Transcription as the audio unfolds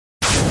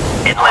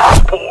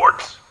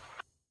Sports.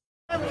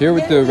 Here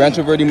with the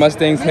Rancho Verde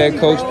Mustangs head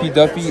coach, P.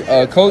 Duffy.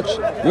 Coach,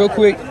 real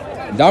quick,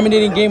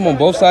 dominating game on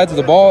both sides of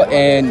the ball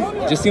and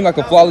just seemed like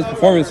a flawless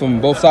performance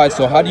from both sides.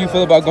 So how do you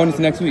feel about going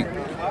into next week?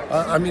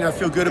 I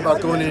feel good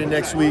about going into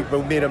next week, but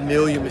we made a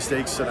million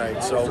mistakes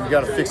tonight, so we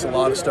got to fix a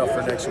lot of stuff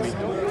for next week.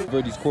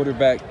 Verde's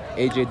quarterback,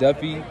 AJ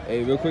Duffy.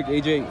 Hey, real quick,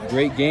 AJ,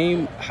 great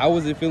game. How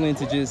was it feeling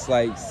to just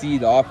like see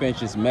the offense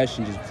just mesh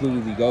and just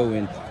fluidly go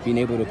and being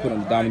able to put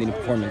on a dominating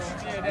performance?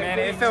 Man,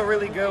 it felt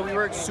really good. We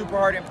worked super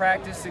hard in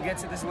practice to get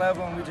to this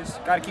level, and we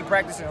just got to keep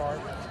practicing hard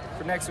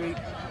for next week.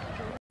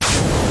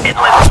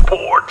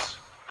 Sports.